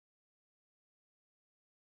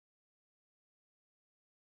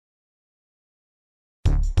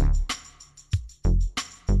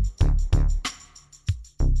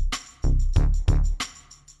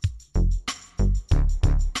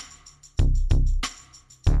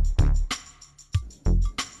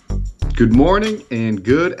Good morning and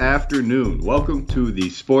good afternoon. Welcome to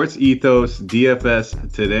the Sports Ethos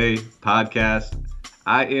DFS Today podcast.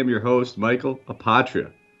 I am your host, Michael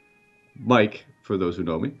Apotria. Mike, for those who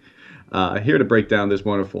know me. Here to break down this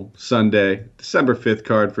wonderful Sunday, December 5th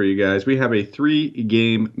card for you guys. We have a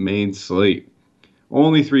 3-game main slate.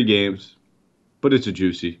 Only 3 games, but it's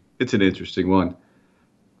it's an interesting one.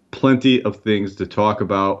 Plenty of things to talk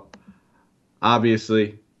about.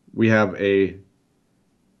 Obviously, we have a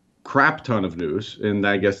crap ton of news, and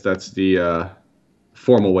I guess that's the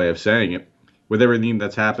formal way of saying it. With everything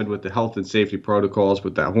that's happened with the health and safety protocols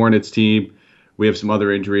with that Hornets team, we have some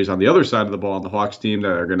other injuries on the other side of the ball on the Hawks team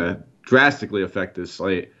that are going to drastically affect this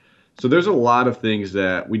slate. So there's a lot of things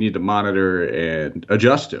that we need to monitor and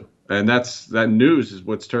adjust to. And that news is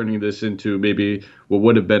what's turning this into maybe what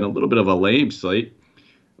would have been a little bit of a lame slate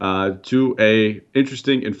to a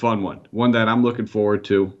interesting and fun one that I'm looking forward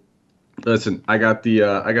to. Listen, I got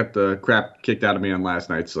the crap kicked out of me on last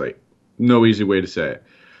night's slate. No easy way to say it.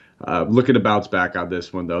 Looking to bounce back on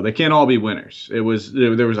this one, though. They can't all be winners. There was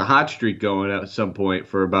a hot streak going at some point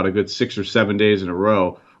for about a good 6 or 7 days in a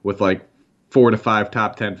row with like 4 to 5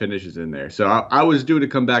 top 10 finishes in there. So I was due to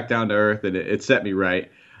come back down to earth, and it set me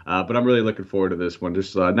right. But I'm really looking forward to this one.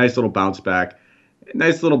 Just a nice little bounce back. A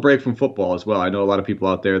nice little break from football as well. I know a lot of people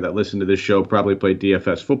out there that listen to this show probably play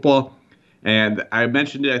DFS football. And I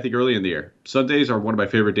mentioned it, I think, early in the year. Sundays are one of my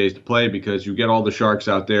favorite days to play because you get all the sharks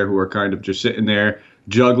out there who are kind of just sitting there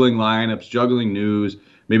juggling lineups, juggling news.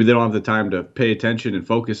 Maybe they don't have the time to pay attention and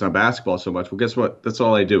focus on basketball so much. Well, guess what? That's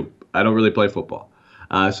all I do. I don't really play football.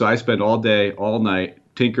 So I spend all day, all night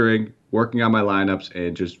tinkering, working on my lineups,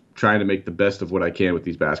 and just trying to make the best of what I can with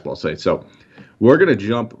these basketball sites. So we're going to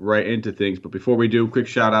jump right into things. But before we do, quick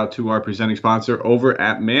shout out to our presenting sponsor over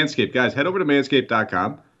at Manscaped. Guys, head over to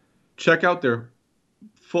manscaped.com. Check out their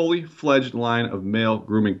fully fledged line of male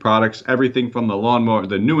grooming products. Everything from the lawnmower,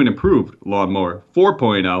 the new and improved lawnmower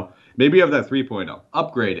 4.0. Maybe you have that 3.0.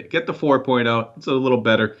 Upgrade it. Get the 4.0. It's a little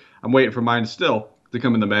better. I'm waiting for mine still to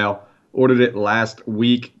come in the mail. Ordered it last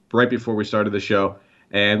week, right before we started the show.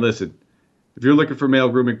 And listen, if you're looking for male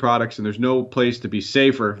grooming products and there's no place to be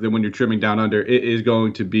safer than when you're trimming down under, it is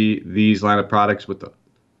going to be these line of products with the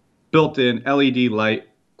built-in LED light,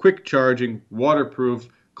 quick charging, waterproof,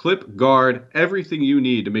 clip guard, everything you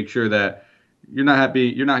need to make sure that you're not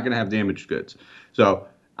going to have damaged goods. So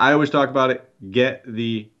I always talk about it. Get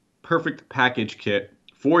the perfect package kit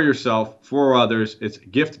for yourself, for others. It's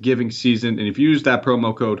gift giving season. And if you use that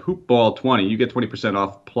promo code HoopBall20, you get 20%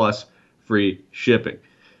 off plus free shipping.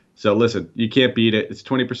 So listen, you can't beat it. It's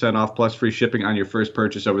 20% off plus free shipping on your first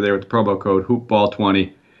purchase over there with the promo code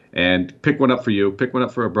HoopBall20. And pick one up for you. Pick one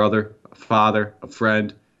up for a brother, a father, a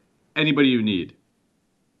friend, anybody you need.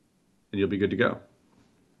 And you'll be good to go.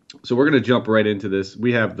 So we're going to jump right into this.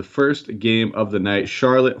 We have the first game of the night,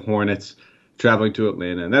 Charlotte Hornets traveling to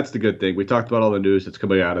Atlanta. And that's the good thing. We talked about all the news that's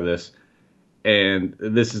coming out of this. And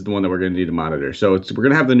this is the one that we're going to need to monitor. So we're going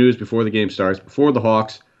to have the news before the game starts. Before the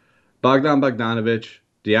Hawks, Bogdan Bogdanovic,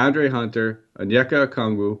 DeAndre Hunter, Onyeka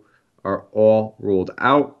Okongwu are all ruled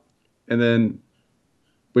out. And then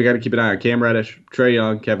we got to keep an eye on Cam Reddish, Trae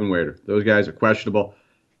Young, Kevin Huerter. Those guys are questionable.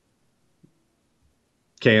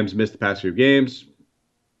 Cam's missed the past few games.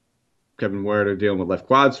 Kevin Huerter dealing with left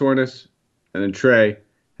quad soreness. And then Trae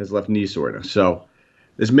has left knee soreness. So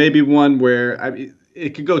this may be one where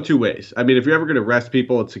it could go two ways. I mean, if you're ever going to rest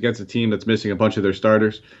people, it's against a team that's missing a bunch of their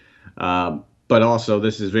starters. But also,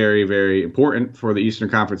 this is very, very important for the Eastern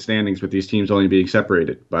Conference standings with these teams only being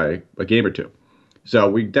separated by a game or two. So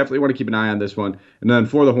we definitely want to keep an eye on this one. And then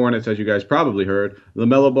for the Hornets, as you guys probably heard,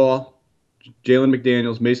 LaMelo Ball, Jalen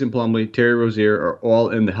McDaniels, Mason Plumlee, Terry Rozier are all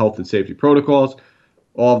in the health and safety protocols.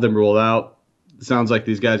 All of them ruled out. It sounds like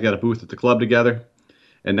these guys got a booth at the club together,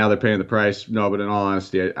 and now they're paying the price. No, but in all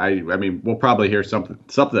honesty, I mean, we'll probably hear something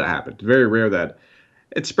that happened. It's very rare that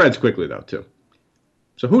it spreads quickly, though, too.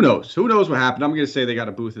 So who knows? Who knows what happened? I'm going to say they got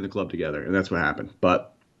a booth in the club together, and that's what happened.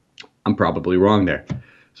 But I'm probably wrong there.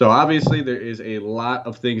 So obviously there is a lot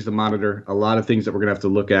of things to monitor, a lot of things that we're going to have to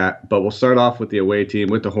look at. But we'll start off with the away team,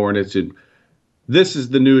 with the Hornets, and this is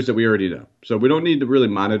the news that we already know. So we don't need to really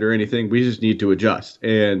monitor anything. We just need to adjust.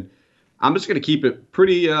 And I'm just going to keep it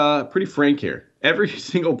pretty frank here. Every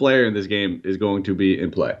single player in this game is going to be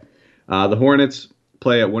in play. The Hornets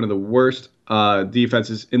play at one of the worst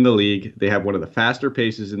defenses in the league. They have one of the faster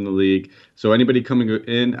paces in the league. So anybody coming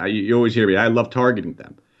in, you always hear me, I love targeting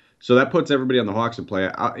them. So that puts everybody on the Hawks in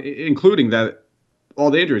play, including that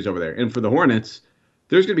all the injuries over there. And for the Hornets,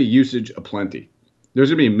 there's going to be usage aplenty. There's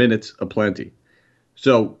going to be minutes aplenty.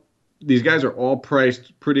 So these guys are all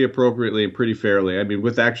priced pretty appropriately and pretty fairly. I mean,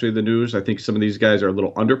 with actually the news, I think some of these guys are a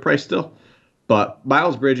little underpriced still. But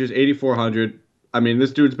Miles Bridges, 8,400. I mean,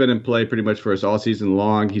 this dude's been in play pretty much for us all season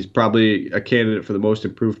long. He's probably a candidate for the most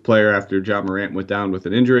improved player after John Morant went down with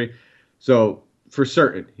an injury. So for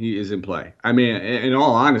certain, he is in play. I mean, in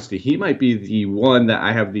all honesty, he might be the one that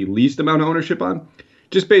I have the least amount of ownership on,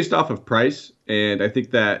 just based off of price. And I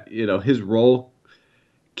think that, his role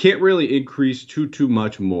can't really increase too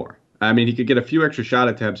much more. I mean, he could get a few extra shot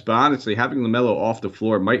attempts, but honestly, having LaMelo off the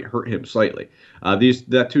floor might hurt him slightly.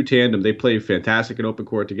 That two tandem, they play fantastic in open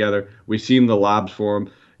court together. We've seen the lobs for him.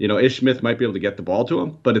 Ish Smith might be able to get the ball to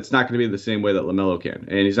him, but it's not going to be the same way that LaMelo can,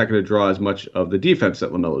 and he's not going to draw as much of the defense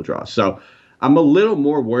that LaMelo draws. So I'm a little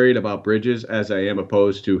more worried about Bridges as I am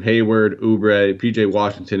opposed to Hayward, Oubre, P.J.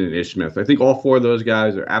 Washington, and Ish Smith. I think all four of those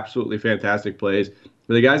guys are absolutely fantastic plays.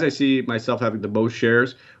 But the guys I see myself having the most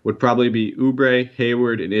shares would probably be Oubre,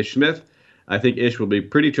 Hayward, and Ish Smith. I think Ish will be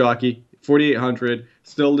pretty chalky. 4,800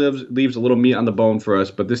 still leaves a little meat on the bone for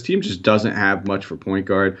us, but this team just doesn't have much for point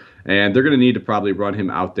guard, and they're going to need to probably run him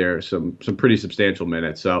out there some pretty substantial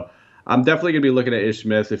minutes. So I'm definitely going to be looking at Ish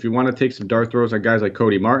Smith. If you want to take some dart throws on guys like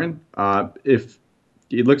Cody Martin, if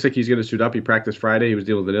it looks like he's going to suit up, he practiced Friday, he was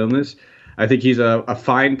dealing with an illness. I think he's a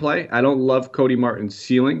fine play. I don't love Cody Martin's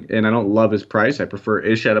ceiling, and I don't love his price. I prefer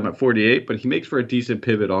Ish at him at 48, but he makes for a decent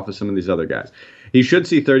pivot off of some of these other guys. He should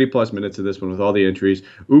see 30-plus minutes of this one with all the injuries.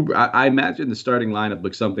 I imagine the starting lineup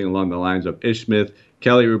looks something along the lines of Ish Smith,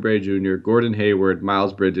 Kelly Oubre Jr., Gordon Hayward,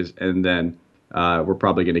 Miles Bridges, and then we're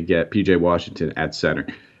probably going to get P.J. Washington at center.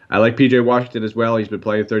 I like P.J. Washington as well. He's been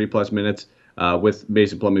playing 30-plus minutes. With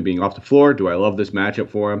Mason Plumlee being off the floor, do I love this matchup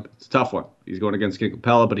for him? It's a tough one. He's going against Clint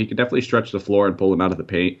Capella, but he can definitely stretch the floor and pull him out of the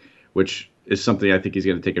paint, which is something I think he's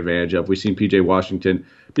going to take advantage of. We've seen P.J. Washington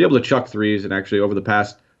be able to chuck threes, and actually over the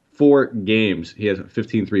past 4 games, he has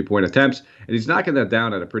 15 three-point attempts, and he's knocking that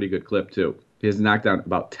down at a pretty good clip, too. He has knocked down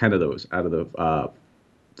about 10 of those out of the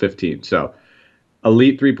 15. So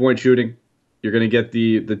elite three-point shooting. You're going to get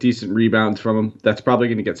the decent rebounds from him. That's probably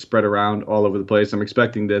going to get spread around all over the place. I'm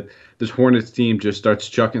expecting that this Hornets team just starts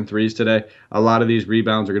chucking threes today. A lot of these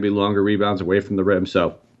rebounds are going to be longer rebounds away from the rim.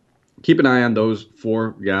 So keep an eye on those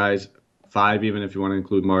 4 guys, 5 even if you want to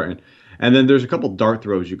include Martin. And then there's a couple dart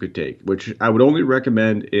throws you could take, which I would only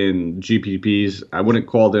recommend in GPPs. I wouldn't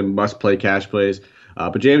call them must-play cash plays.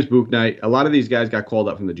 But James Bouknight, a lot of these guys got called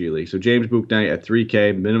up from the G League. So James Bouknight at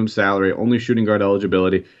 $3K, minimum salary, only shooting guard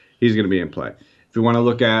eligibility. He's going to be in play. If you want to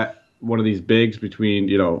look at one of these bigs between,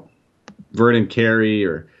 Vernon Carey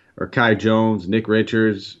or Kai Jones, Nick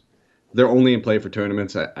Richards, they're only in play for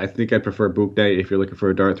tournaments. I think I prefer Bouknight if you're looking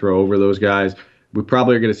for a dart throw over those guys. We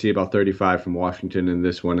probably are going to see about 35 from Washington in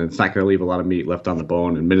this one, and it's not going to leave a lot of meat left on the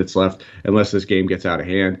bone and minutes left unless this game gets out of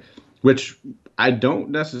hand, which I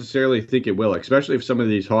don't necessarily think it will, especially if some of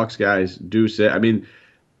these Hawks guys do sit. I mean,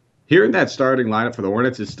 hearing that starting lineup for the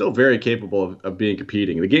Hornets is still very capable of being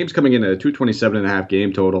competing. The game's coming in at a 227.5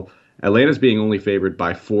 game total. Atlanta's being only favored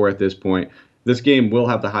by 4 at this point. This game will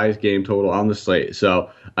have the highest game total on the slate. So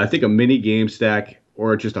I think a mini game stack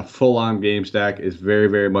or just a full-on game stack is very,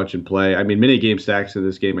 very much in play. I mean, mini game stacks in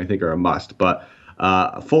this game I think are a must, but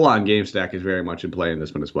a full-on game stack is very much in play in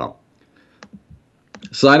this one as well.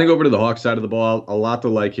 Sliding over to the Hawks side of the ball, a lot to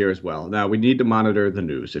like here as well. Now, we need to monitor the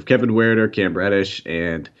news. If Kevin Huerter, Cam Reddish,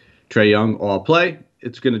 and Trae Young all play,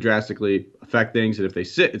 it's going to drastically affect things, and if they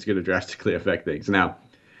sit, it's going to drastically affect things. Now,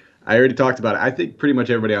 I already talked about it. I think pretty much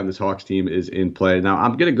everybody on this Hawks team is in play. Now,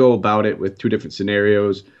 I'm going to go about it with 2 different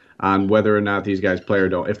scenarios on whether or not these guys play or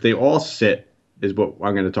don't. If they all sit is what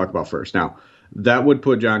I'm going to talk about first. Now, that would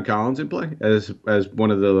put John Collins in play as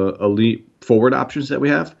one of the elite forward options that we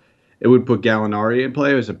have. It would put Gallinari in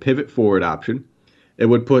play as a pivot forward option. It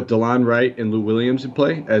would put DeLon Wright and Lou Williams in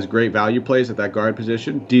play as great value plays at that guard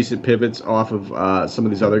position. Decent pivots off of some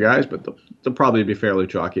of these other guys, but they'll probably be fairly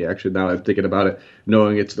chalky, actually, now I'm thinking about it,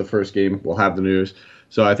 knowing it's the first game, we'll have the news.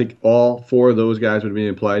 So I think all 4 of those guys would be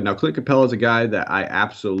in play. Now, Clint Capella is a guy that I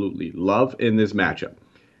absolutely love in this matchup.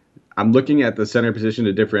 I'm looking at the center position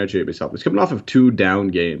to differentiate myself. He's coming off of 2 down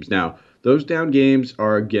games. Now, those down games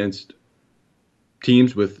are against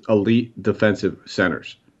teams with elite defensive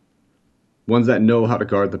centers. Ones that know how to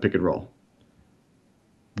guard the pick and roll.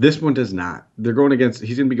 This one does not. He's going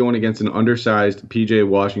to be going against an undersized P.J.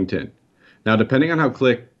 Washington. Now, depending on how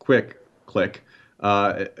quick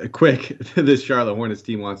this Charlotte Hornets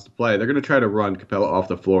team wants to play, they're going to try to run Capella off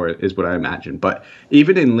the floor, is what I imagine. But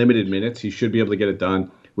even in limited minutes, he should be able to get it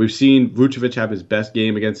done. We've seen Vucevic have his best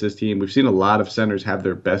game against this team. We've seen a lot of centers have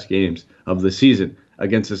their best games of the season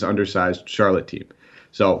against this undersized Charlotte team.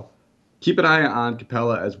 So Keep an eye on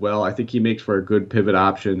Capella as well. I think he makes for a good pivot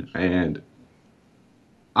option, and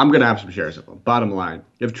I'm going to have some shares of him. Bottom line,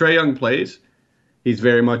 if Trae Young plays, he's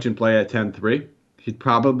very much in play at 10-3. He'd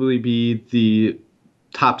probably be the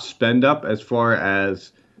top spend up as far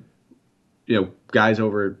as, guys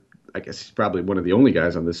over. I guess he's probably one of the only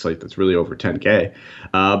guys on this slate that's really over 10K.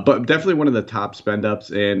 But definitely one of the top spend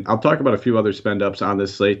ups. And I'll talk about a few other spend ups on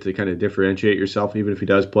this slate to kind of differentiate yourself, even if he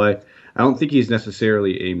does play. I don't think he's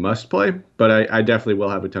necessarily a must play, but I definitely will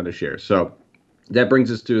have a ton of shares. So that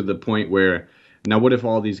brings us to the point where, now what if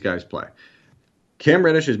all these guys play? Cam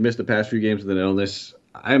Reddish has missed the past few games with an illness.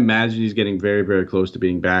 I imagine he's getting very, very close to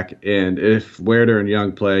being back. And if Werder and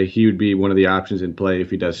Young play, he would be one of the options in play if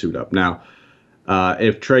he does suit up. Now,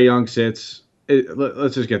 if Trae Young sits,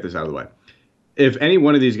 let's just get this out of the way. If any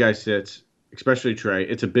one of these guys sits, especially Trae,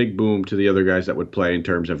 it's a big boom to the other guys that would play in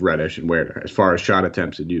terms of Reddish and Werder as far as shot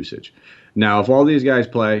attempts and usage. Now, if all these guys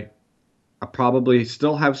play, I'll probably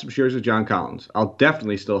still have some shares of John Collins. I'll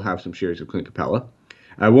definitely still have some shares of Clint Capella.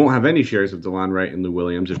 I won't have any shares of DeLon Wright and Lou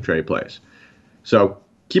Williams if Trae plays. So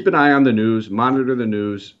keep an eye on the news, monitor the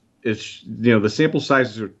news. It's, the sample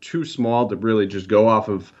sizes are too small to really just go off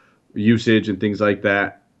of usage and things like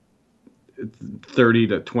that. 30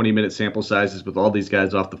 to 20 minute sample sizes with all these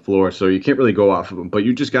guys off the floor, so you can't really go off of them. But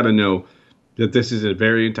you just got to know that this is a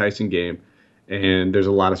very enticing game, and there's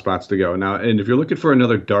a lot of spots to go. Now, and if you're looking for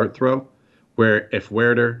another dart throw, where if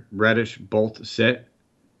Werder, Reddish both sit,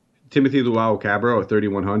 Timothy Luau-Cabral at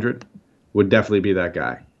 3,100 would definitely be that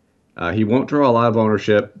guy. He won't draw a lot of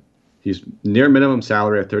ownership. He's near minimum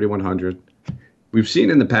salary at 3,100. We've seen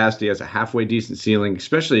in the past he has a halfway decent ceiling,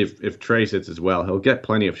 especially if Trae sits as well. He'll get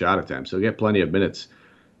plenty of shot attempts. He'll get plenty of minutes.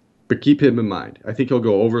 But keep him in mind. I think he'll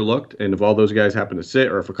go overlooked, and if all those guys happen to sit,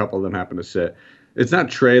 or if a couple of them happen to sit, it's not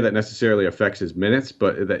Trae that necessarily affects his minutes,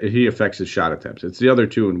 but that he affects his shot attempts. It's the other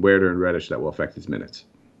two in Werder and Reddish that will affect his minutes.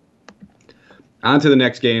 On to the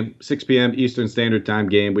next game, 6 p.m. Eastern Standard Time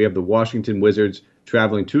game. We have the Washington Wizards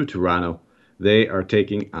traveling to Toronto. They are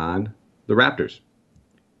taking on the Raptors.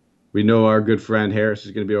 We know our good friend Harris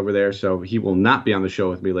is going to be over there, so he will not be on the show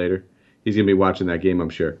with me later. He's going to be watching that game, I'm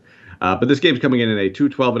sure. But this game's coming in at a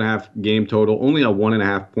 212.5 game total, only a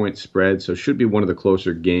 1.5 point spread, so should be one of the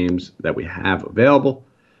closer games that we have available.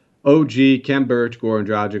 OG, Kem Birch, Goran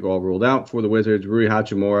Dragic all ruled out for the Wizards. Rui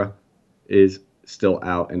Hachimura is still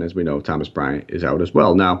out, and as we know, Thomas Bryant is out as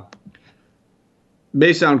well. Now,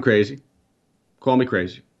 may sound crazy. Call me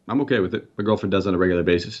crazy. I'm okay with it. My girlfriend does on a regular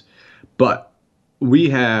basis. But we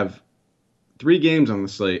have 3 games on the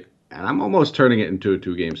slate, and I'm almost turning it into a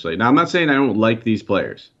 2-game slate. Now, I'm not saying I don't like these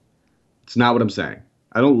players. It's not what I'm saying.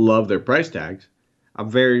 I don't love their price tags.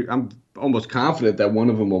 I'm almost confident that one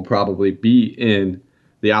of them will probably be in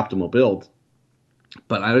the optimal build,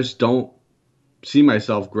 but I just don't see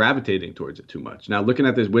myself gravitating towards it too much. Now, looking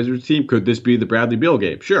at this Wizards team, could this be the Bradley Beal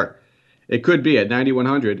game? Sure. It could be at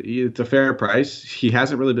 $9,100. It's a fair price. He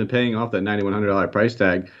hasn't really been paying off that $9,100 price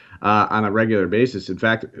tag on a regular basis. In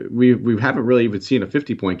fact, we haven't really even seen a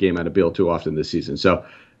 50-point game out of Beal too often this season. So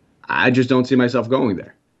I just don't see myself going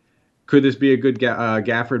there. Could this be a good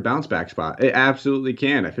Gafford bounce back spot? It absolutely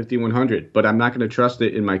can at 5,100, but I'm not going to trust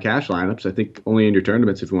it in my cash lineups. I think only in your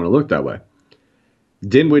tournaments if you want to look that way.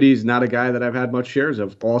 Dinwiddie's not a guy that I've had much shares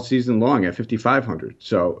of all season long at 5,500.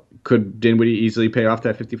 So could Dinwiddie easily pay off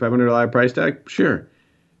that $5,500 price tag? Sure.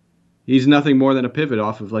 He's nothing more than a pivot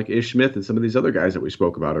off of like Ish Smith and some of these other guys that we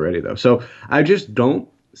spoke about already, though. So I just don't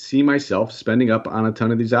see myself spending up on a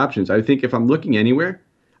ton of these options. I think if I'm looking anywhere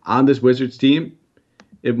on this Wizards team,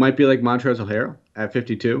 it might be like Montrezl Harrell at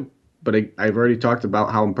 52. But I've already talked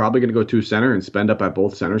about how I'm probably going to go 2 center and spend up at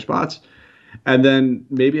both center spots. And then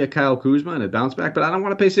maybe a Kyle Kuzma and a bounce back, but I don't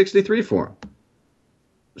want to pay 63 for him.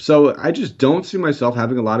 So I just don't see myself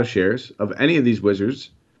having a lot of shares of any of these Wizards.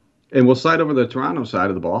 And we'll slide over the Toronto side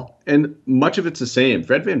of the ball. And much of it's the same.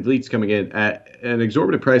 Fred VanVleet's coming in at an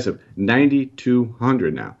exorbitant price of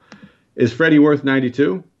 $9,200 now. Is Freddie worth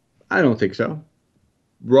 92? I don't think so.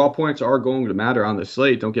 Raw points are going to matter on the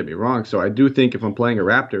slate, don't get me wrong. So I do think if I'm playing a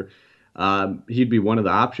Raptor, he'd be one of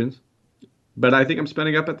the options. But I think I'm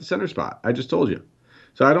spending up at the center spot. I just told you.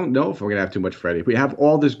 So I don't know if we're going to have too much Freddie. We have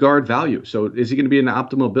all this guard value. So is he going to be an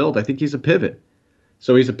optimal build? I think he's a pivot.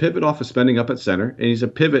 So he's a pivot off of spending up at center. And he's a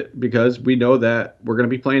pivot because we know that we're going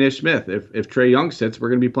to be playing Ish Smith. If Trae Young sits, we're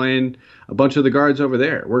going to be playing a bunch of the guards over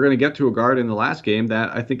there. We're going to get to a guard in the last game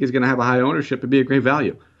that I think is going to have a high ownership and be a great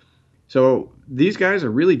value. So these guys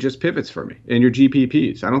are really just pivots for me in your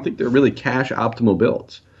GPPs. I don't think they're really cash optimal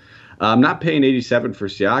builds. I'm not paying 87 for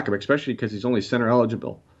Siakam, especially because he's only center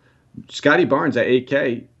eligible. Scotty Barnes at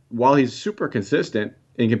 8K, while he's super consistent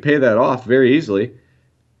and can pay that off very easily,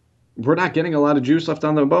 we're not getting a lot of juice left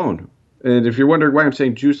on the bone. And if you're wondering why I'm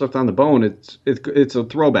saying juice left on the bone, it's a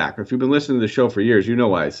throwback. If you've been listening to the show for years, you know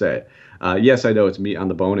why I say it. Yes, I know it's meat on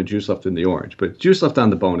the bone and juice left in the orange, but juice left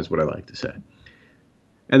on the bone is what I like to say.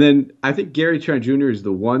 And then I think Gary Trent Jr. is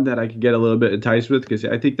the one that I could get a little bit enticed with because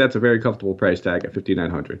I think that's a very comfortable price tag at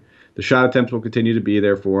 $5,900. The shot attempts will continue to be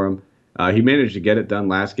there for him. He managed to get it done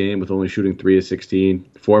last game with only shooting 3 of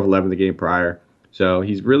 16, 4 of 11 the game prior. So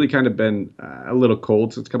he's really kind of been a little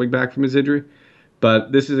cold since coming back from his injury.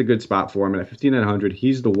 But this is a good spot for him. And at $5,900,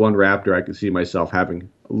 he's the one Raptor I could see myself having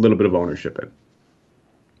a little bit of ownership in.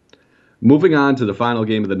 Moving on to the final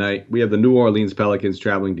game of the night, we have the New Orleans Pelicans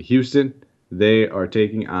traveling to Houston. They are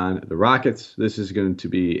taking on the Rockets. This is going to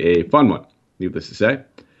be a fun one, needless to say.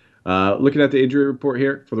 Looking at the injury report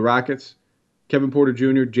here for the Rockets, Kevin Porter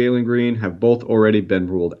Jr., Jalen Green have both already been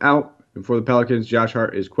ruled out. And for the Pelicans, Josh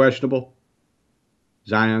Hart is questionable.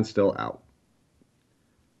 Zion still out.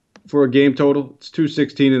 For a game total, it's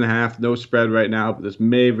 216.5. No spread right now, but this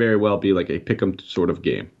may very well be like a pick'em sort of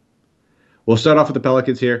game. We'll start off with the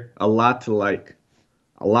Pelicans here. A lot to like.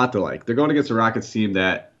 They're going against a Rockets team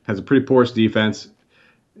that has a pretty porous defense,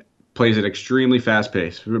 plays at extremely fast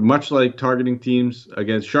pace. Much like targeting teams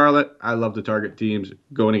against Charlotte, I love to target teams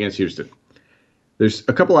going against Houston. There's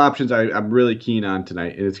a couple options I'm really keen on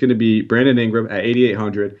tonight, and it's going to be Brandon Ingram at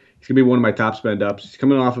 8,800. He's going to be one of my top spend-ups. He's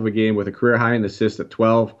coming off of a game with a career high in assists at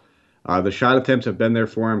 12. The shot attempts have been there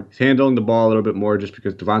for him. He's handling the ball a little bit more just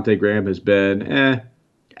because Devontae Graham has been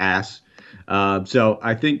ass. So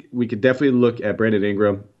I think we could definitely look at Brandon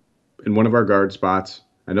Ingram in one of our guard spots.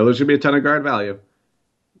 I know there's going to be a ton of guard value,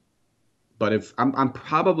 but if I'm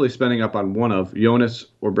probably spending up on one of Jonas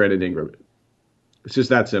or Brandon Ingram. It's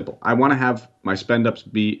just that simple. I want to have my spend-ups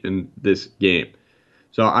be in this game.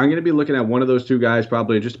 So I'm going to be looking at one of those two guys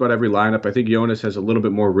probably in just about every lineup. I think Jonas has a little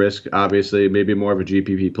bit more risk, obviously, maybe more of a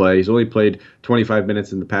GPP play. He's only played 25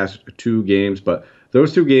 minutes in the past 2 games, but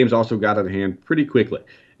those 2 games also got out of hand pretty quickly.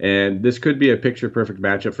 And this could be a picture-perfect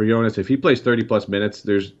matchup for Jonas. If he plays 30-plus minutes,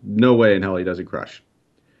 there's no way in hell he doesn't crush.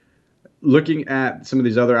 Looking at some of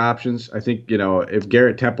these other options, I think, if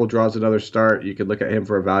Garrett Temple draws another start, you could look at him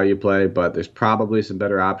for a value play, but there's probably some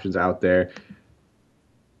better options out there.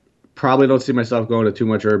 Probably don't see myself going to too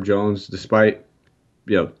much Herb Jones, despite,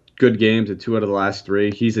 good games in 2 out of the last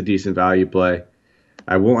 3. He's a decent value play.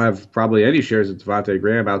 I won't have probably any shares of Devontae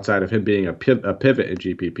Graham outside of him being a pivot in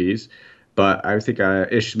GPPs, but I think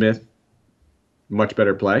Ish Smith, much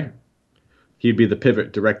better play. He'd be the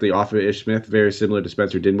pivot directly off of Ish Smith, very similar to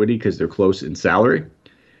Spencer Dinwiddie because they're close in salary.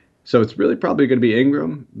 So it's really probably going to be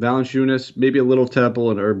Ingram, Valanciunas, maybe a little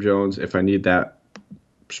Temple and Herb Jones if I need that.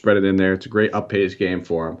 Spread it in there. It's a great up-paced game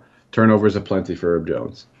for him. Turnovers aplenty for Herb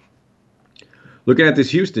Jones. Looking at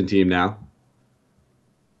this Houston team now,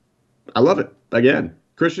 I love it. Again,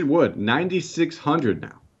 Christian Wood, 9,600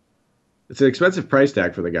 now. It's an expensive price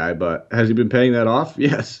tag for the guy, but has he been paying that off?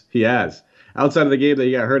 Yes, he has. Outside of the game that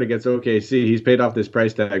he got hurt against OKC, he's paid off this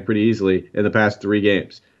price tag pretty easily in the past 3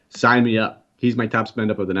 games. Sign me up. He's my top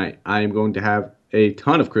spend up of the night. I am going to have a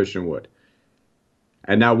ton of Christian Wood.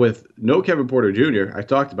 And now with no Kevin Porter Jr., I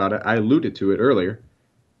talked about it. I alluded to it earlier.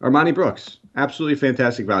 Armani Brooks, absolutely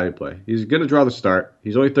fantastic value play. He's going to draw the start.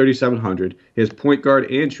 He's only 3,700. He has point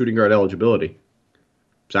guard and shooting guard eligibility.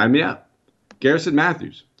 Sign me up. Garrison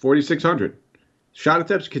Matthews, 4,600. Shot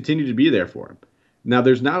attempts continue to be there for him. Now,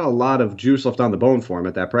 there's not a lot of juice left on the bone for him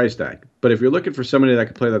at that price tag. But if you're looking for somebody that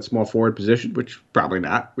can play that small forward position, which probably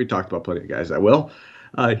not, we talked about plenty of guys that will,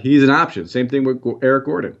 he's an option. Same thing with Eric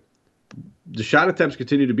Gordon. The shot attempts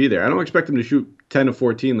continue to be there. I don't expect him to shoot 10 of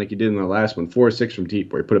 14 like he did in the last one, 4 or 6 from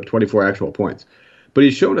deep, where he put up 24 actual points. But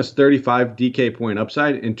he's shown us 35 DK point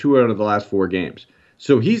upside in 2 out of the last 4 games.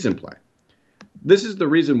 So he's in play. This is the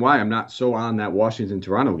reason why I'm not so on that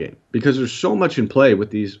Washington-Toronto game, because there's so much in play with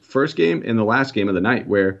these first game and the last game of the night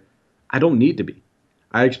where I don't need to be.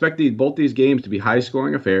 I expect both these games to be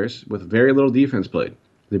high-scoring affairs with very little defense played.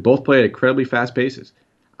 They both play at incredibly fast paces.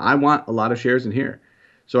 I want a lot of shares in here.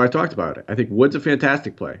 So I talked about it. I think Wood's a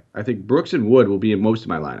fantastic play. I think Brooks and Wood will be in most of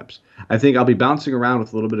my lineups. I think I'll be bouncing around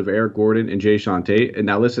with a little bit of Eric Gordon and Jae'Sean Tate. And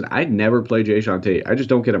now listen, I'd never play Jae'Sean Tate. I just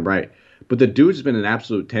don't get him right. But the dude's been an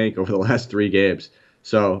absolute tank over the last 3 games.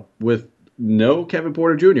 So with no Kevin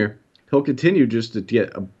Porter Jr., he'll continue just to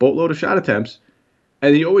get a boatload of shot attempts.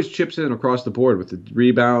 And he always chips in across the board with the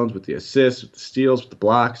rebounds, with the assists, with the steals, with the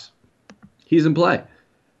blocks. He's in play.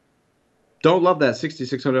 Don't love that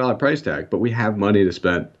 $6,600 price tag, but we have money to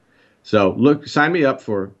spend. So look, sign me up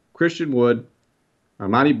for Christian Wood,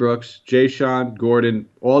 Armani Brooks, Jae'Sean, Gordon.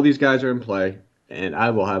 All these guys are in play, and I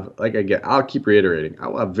will have, I'll keep reiterating, I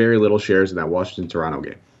will have very little shares in that Washington-Toronto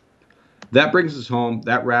game. that brings us home.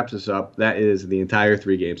 That wraps us up. That is the entire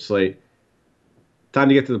 3-game slate. Time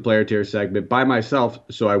to get to the player tier segment by myself,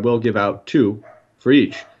 so I will give out 2 for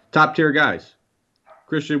each. Top tier guys: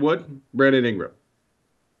 Christian Wood, Brandon Ingram.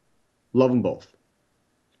 Love them both.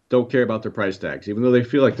 Don't care about their price tags, even though they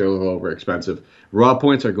feel like they're a little over expensive. Raw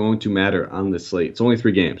points are going to matter on this slate. It's only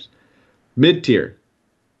 3 games. Mid tier: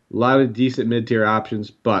 a lot of decent mid tier options,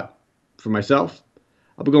 but for myself,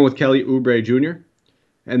 I'll be going with Kelly Oubre Jr.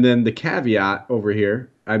 And then the caveat over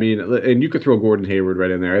here, I mean, and you could throw Gordon Hayward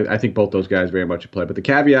right in there. I think both those guys very much in play. But the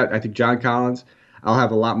caveat, I think John Collins, I'll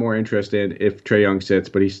have a lot more interest in if Trae Young sits,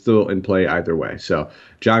 but he's still in play either way. So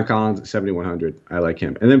John Collins at 7,100, I like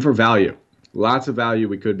him. And then for value, lots of value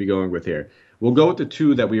we could be going with here. We'll go with the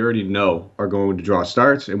 2 that we already know are going to draw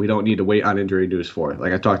starts, and we don't need to wait on injury news for,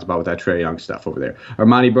 like I talked about with that Trae Young stuff over there.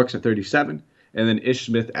 Armani Brooks at 37, and then Ish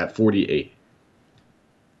Smith at 48.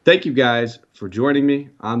 Thank you guys for joining me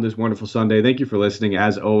on this wonderful Sunday. Thank you for listening,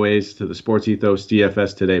 as always, to the Sports Ethos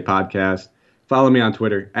DFS Today podcast. Follow me on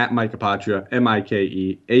Twitter at Mike Apotria,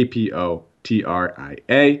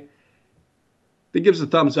 MikeApotria. Then give us a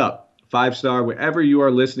thumbs up, 5-star, wherever you are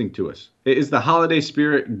listening to us. It is the holiday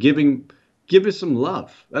spirit giving. Give us some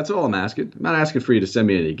love. That's all I'm asking. I'm not asking for you to send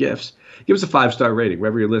me any gifts. Give us a 5-star rating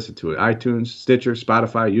wherever you listen to it. iTunes, Stitcher,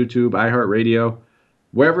 Spotify, YouTube, iHeartRadio,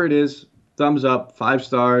 wherever it is. Thumbs up, 5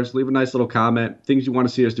 stars, leave a nice little comment, things you want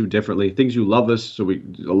to see us do differently, things you love us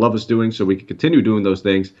doing so we can continue doing those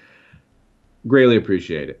things. Greatly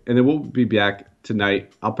appreciate it. And then we'll be back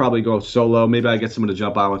tonight. I'll probably go solo. Maybe I get someone to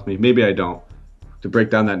jump on with me. Maybe I don't, to break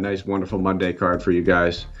down that nice, wonderful Monday card for you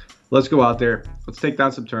guys. Let's go out there. Let's take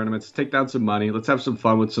down some tournaments, take down some money. Let's have some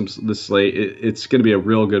fun with this slate. It's going to be a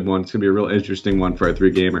real good one. It's going to be a real interesting one for a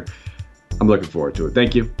 3-gamer. I'm looking forward to it.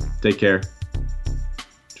 Thank you. Take care.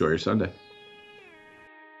 Enjoy your Sunday.